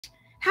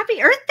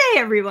Happy Earth Day,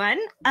 everyone.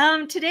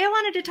 Today I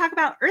wanted to talk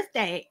about Earth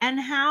Day and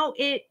how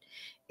it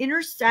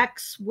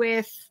intersects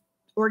with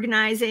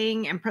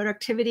organizing and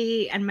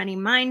productivity and money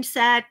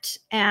mindset.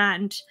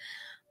 And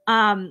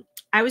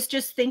I was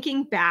just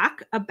thinking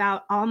back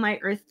about all my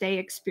Earth Day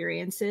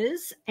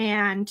experiences,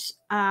 and it's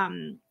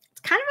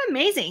kind of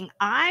amazing.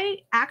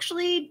 I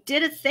actually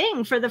did a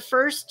thing for the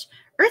first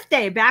Earth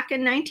Day back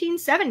in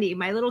 1970.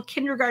 My little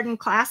kindergarten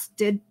class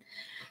did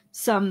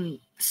some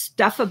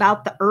stuff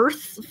about the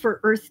earth for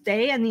Earth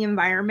Day and the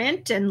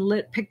environment, and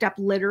picked up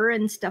litter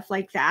and stuff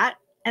like that.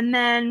 And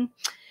then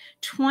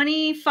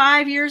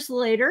 25 years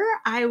later,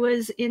 I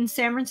was in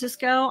San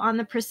Francisco on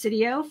the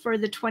Presidio for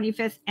the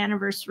 25th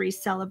anniversary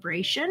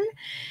celebration.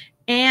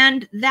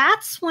 And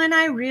that's when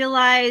I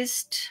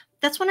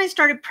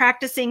started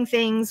practicing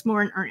things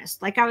more in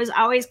earnest. Like, I was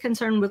always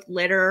concerned with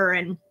litter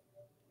and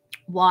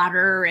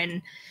water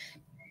and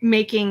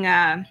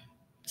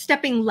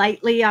stepping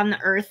lightly on the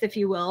earth, if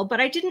you will, but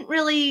I didn't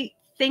really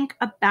think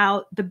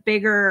about the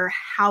bigger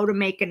how to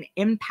make an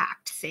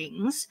impact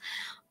things.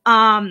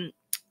 And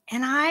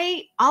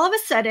I, all of a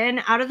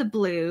sudden, out of the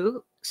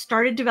blue,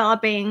 started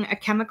developing a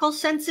chemical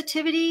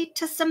sensitivity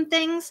to some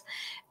things.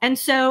 And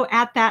so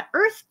at that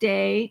Earth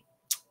Day,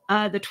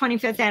 the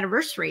 25th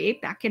anniversary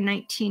back in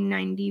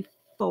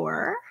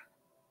 1994,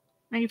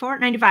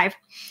 95,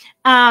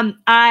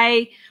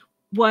 I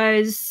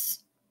was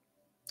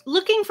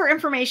looking for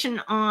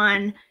information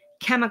on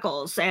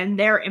chemicals and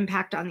their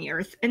impact on the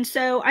earth. And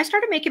so I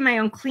started making my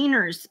own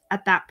cleaners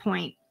at that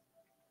point.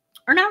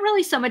 Or not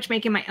really so much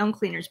making my own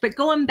cleaners, but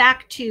going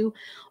back to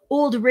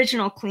old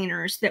original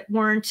cleaners that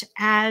weren't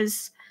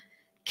as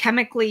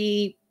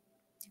chemically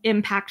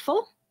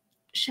impactful,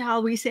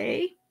 shall we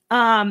say.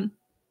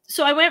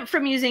 So I went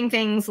from using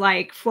things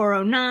like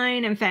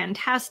 409 and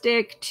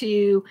Fantastic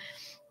to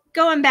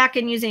going back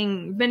and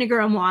using vinegar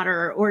and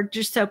water, or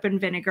just soap and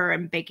vinegar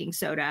and baking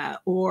soda,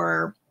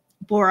 or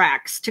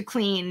borax to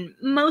clean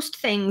most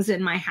things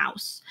in my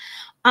house.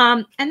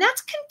 And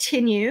that's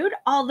continued,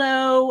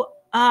 although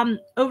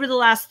over the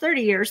last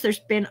 30 years, there's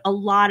been a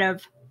lot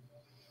of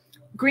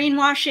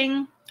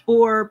greenwashing,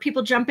 or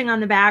people jumping on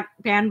the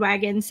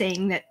bandwagon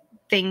saying that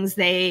things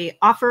they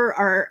offer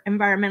are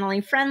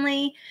environmentally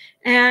friendly.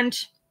 And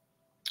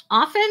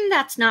often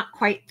that's not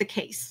quite the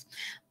case.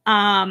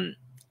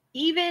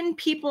 Even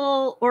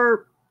people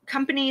or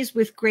companies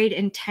with great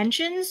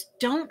intentions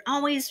don't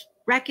always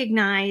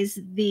recognize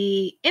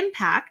the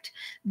impact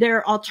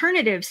their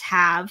alternatives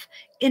have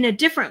in a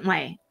different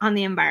way on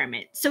the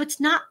environment. So it's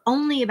not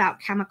only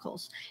about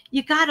chemicals.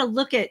 You got to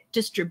look at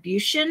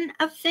distribution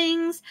of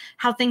things,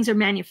 how things are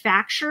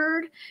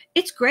manufactured.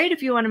 It's great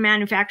if you want to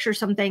manufacture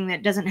something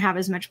that doesn't have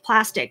as much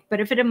plastic,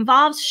 but if it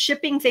involves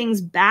shipping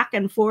things back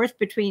and forth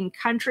between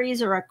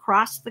countries or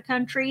across the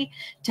country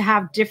to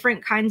have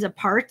different kinds of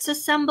parts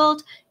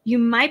assembled, you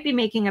might be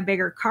making a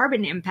bigger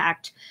carbon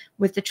impact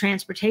with the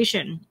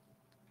transportation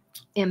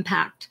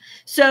impact.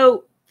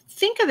 So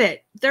think of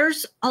it,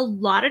 there's a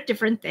lot of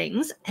different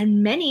things,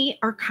 and many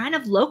are kind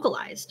of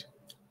localized.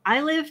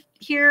 I live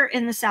here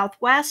in the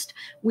Southwest.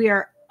 We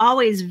are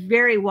always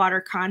very water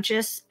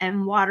conscious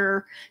and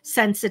water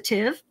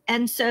sensitive.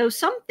 And so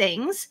some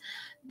things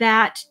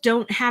that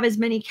don't have as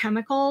many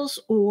chemicals,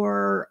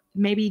 or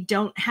maybe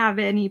don't have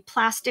any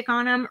plastic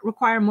on them,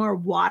 require more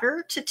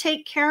water to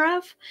take care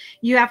of.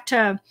 You have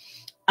to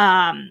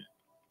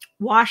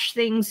wash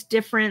things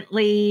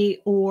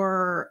differently,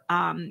 or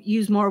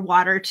use more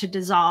water to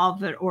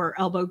dissolve it, or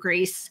elbow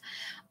grease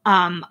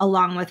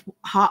along with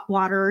hot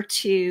water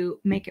to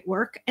make it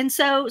work. And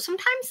so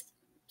sometimes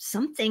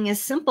something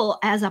as simple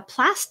as a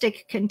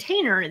plastic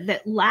container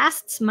that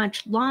lasts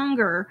much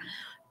longer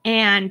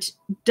and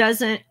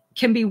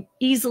can be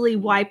easily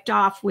wiped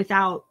off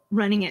without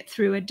running it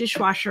through a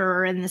dishwasher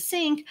or in the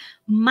sink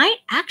might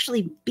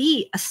actually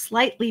be a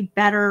slightly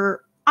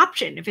better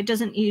option if it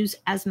doesn't use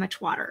as much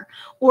water.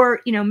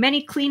 Or,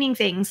 many cleaning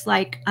things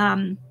like,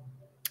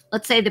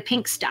 let's say the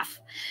pink stuff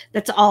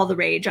that's all the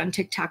rage on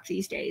TikTok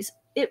these days.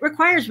 It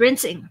requires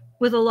rinsing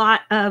with a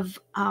lot of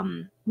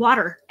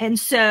water. And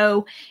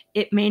so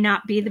it may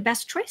not be the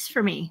best choice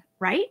for me,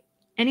 right?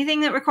 Anything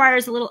that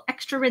requires a little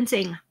extra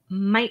rinsing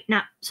might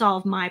not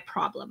solve my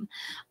problem.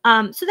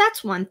 So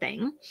that's one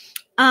thing.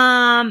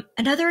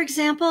 Another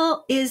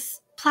example is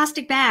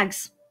plastic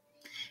bags.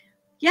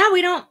 Yeah,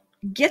 we don't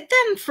get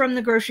them from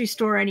the grocery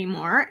store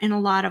anymore in a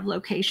lot of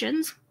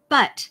locations,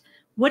 but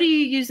what do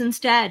you use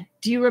instead?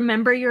 Do you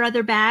remember your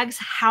other bags?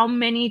 How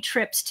many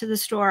trips to the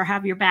store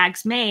have your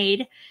bags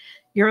made?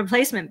 Your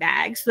replacement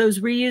bags, those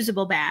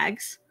reusable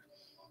bags.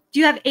 Do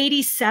you have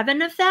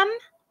 87 of them,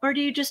 or do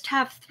you just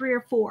have 3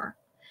 or 4?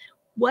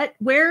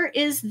 Where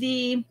is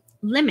the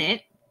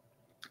limit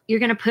you're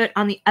going to put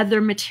on the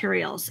other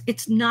materials?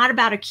 It's not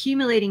about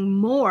accumulating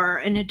more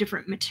in a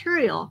different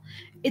material.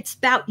 It's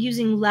about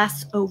using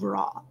less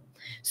overall.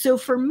 So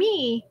for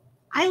me,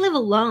 I live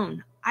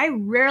alone. I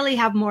rarely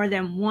have more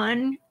than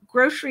one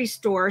grocery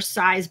store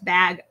size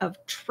bag of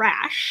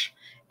trash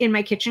in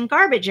my kitchen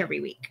garbage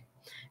every week.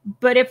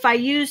 But if I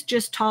use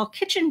just tall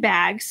kitchen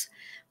bags,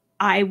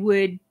 I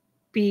would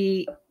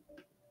be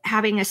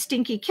having a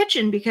stinky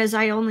kitchen because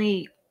I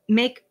only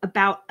make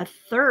about a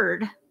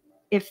third,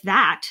 if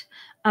that,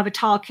 of a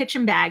tall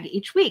kitchen bag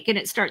each week, and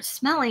it starts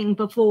smelling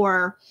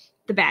before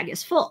the bag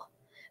is full.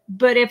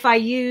 But if I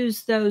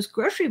use those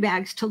grocery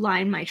bags to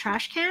line my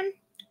trash can,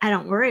 I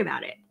don't worry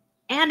about it.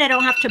 And I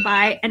don't have to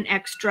buy an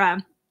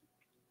extra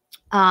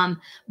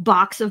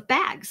box of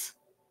bags,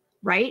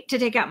 right, to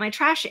take out my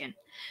trash in.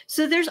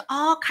 So there's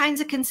all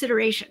kinds of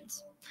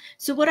considerations.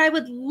 So what I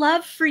would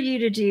love for you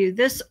to do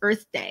this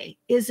Earth Day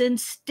is,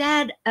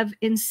 instead of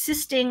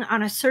insisting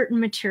on a certain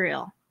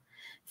material,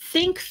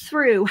 think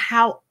through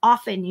how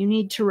often you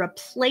need to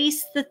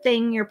replace the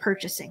thing you're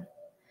purchasing.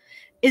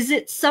 Is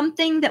it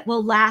something that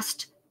will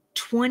last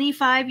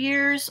 25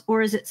 years,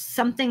 or is it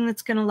something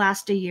that's going to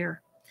last a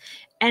year?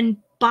 And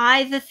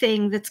buy the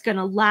thing that's going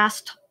to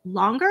last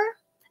longer,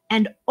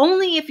 and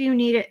only if you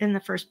need it in the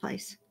first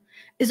place.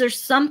 Is there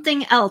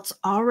something else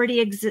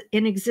already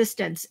in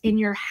existence in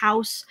your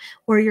house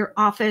or your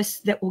office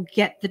that will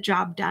get the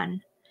job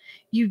done?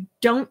 You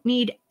don't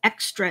need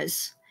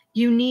extras.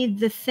 You need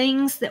the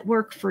things that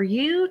work for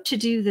you to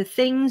do the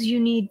things you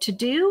need to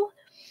do,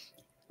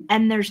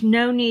 and there's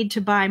no need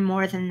to buy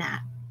more than that.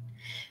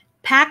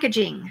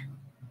 Packaging.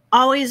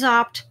 Always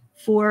opt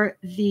for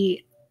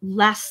the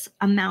less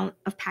amount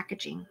of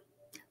packaging,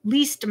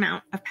 least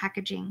amount of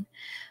packaging.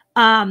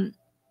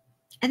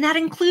 And that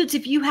includes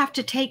if you have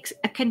to take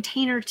a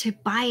container to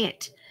buy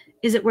it.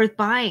 Is it worth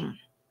buying?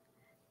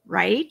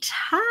 Right?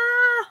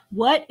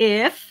 What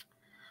if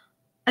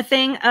a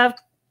thing of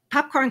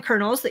popcorn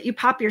kernels that you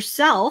pop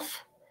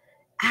yourself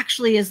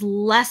actually is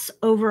less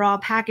overall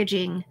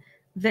packaging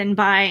than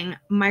buying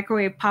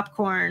microwave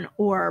popcorn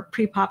or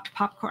pre-popped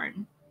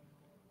popcorn?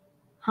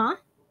 Huh?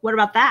 What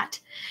about that?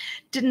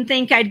 Didn't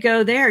think I'd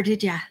go there,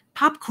 did ya?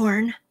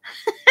 Popcorn.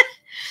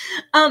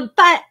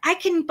 But I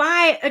can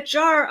buy a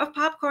jar of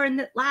popcorn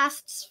that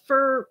lasts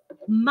for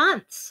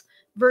months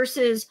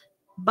versus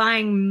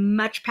buying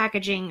much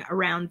packaging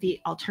around the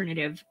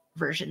alternative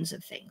versions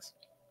of things.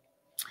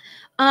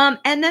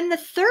 And then the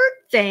third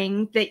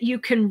thing that you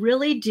can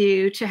really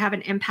do to have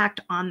an impact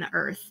on the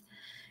earth,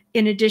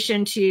 in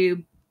addition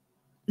to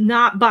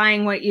not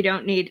buying what you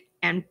don't need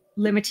and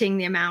limiting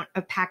the amount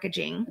of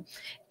packaging,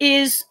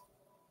 is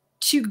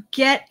to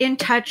get in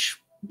touch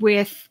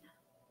with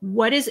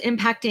what is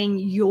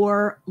impacting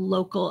your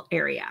local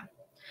area.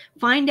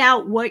 Find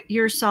out what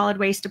your solid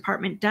waste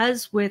department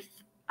does with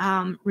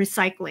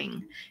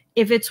recycling.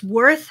 If it's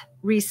worth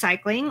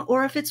recycling,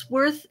 or if it's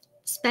worth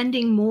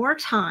spending more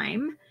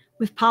time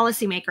with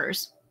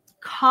policymakers,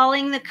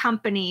 calling the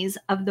companies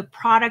of the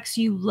products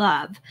you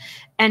love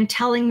and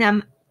telling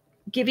them,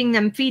 giving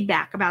them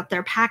feedback about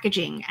their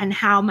packaging and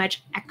how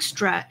much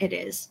extra it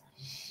is.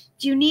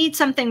 Do you need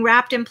something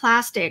wrapped in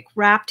plastic,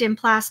 wrapped in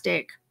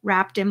plastic,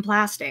 wrapped in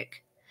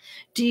plastic?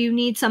 Do you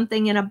need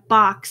something in a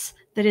box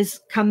that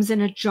comes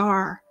in a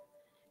jar?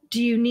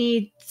 Do you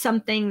need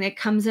something that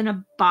comes in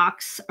a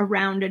box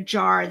around a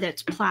jar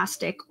that's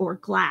plastic or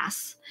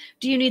glass?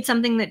 Do you need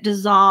something that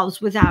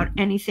dissolves without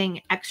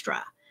anything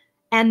extra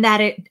and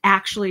that it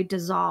actually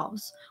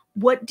dissolves?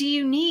 What do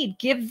you need?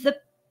 Give the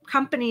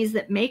companies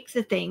that make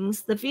the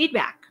things the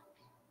feedback.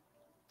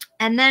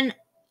 And then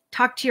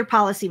talk to your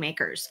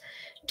policymakers.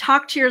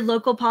 Talk to your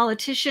local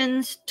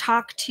politicians.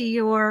 Talk to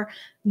your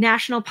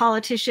national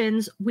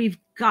politicians. We've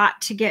got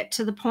to get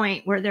to the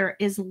point where there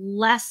is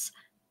less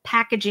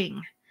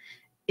packaging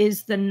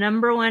is the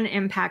number one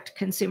impact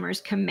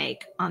consumers can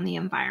make on the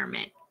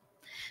environment.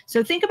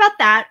 So think about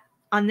that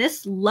on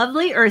this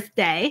lovely Earth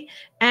Day.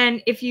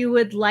 And if you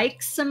would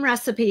like some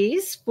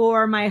recipes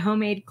for my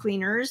homemade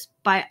cleaners,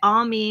 by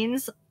all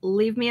means,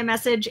 leave me a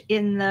message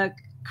in the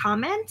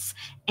comments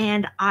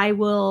and I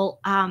will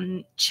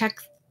check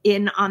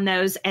in on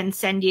those and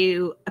send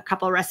you a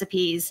couple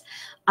recipes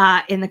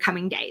in the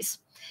coming days.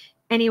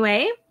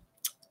 Anyway,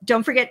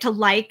 don't forget to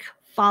like,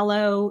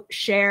 follow,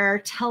 share,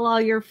 tell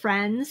all your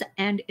friends.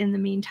 And in the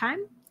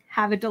meantime,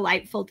 have a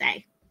delightful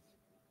day.